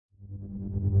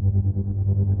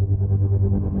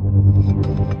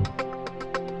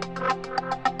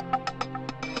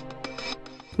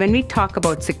When we talk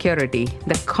about security,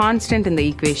 the constant in the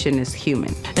equation is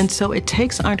human. And so it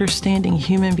takes understanding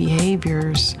human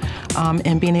behaviors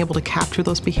and being able to capture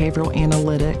those behavioral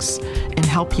analytics and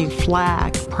help you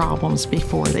flag problems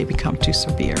before they become too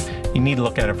severe. You need to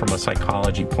look at it from a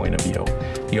psychology point of view.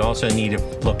 You also need to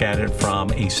look at it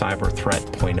from a cyber threat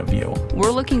point of view.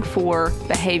 We're looking for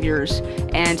behaviors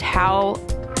and how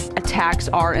attacks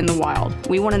are in the wild.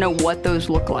 We want to know what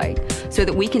those look like so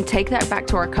that we can take that back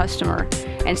to our customer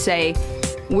and say,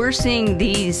 we're seeing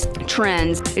these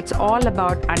trends. It's all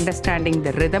about understanding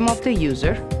the rhythm of the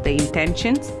user, the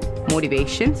intentions,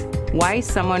 motivations, why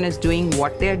someone is doing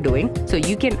what they're doing, so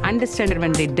you can understand it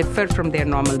when they differ from their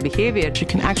normal behavior. You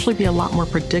can actually be a lot more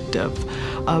predictive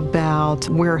about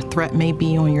where a threat may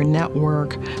be on your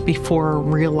network before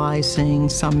realizing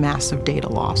some massive data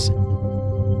loss.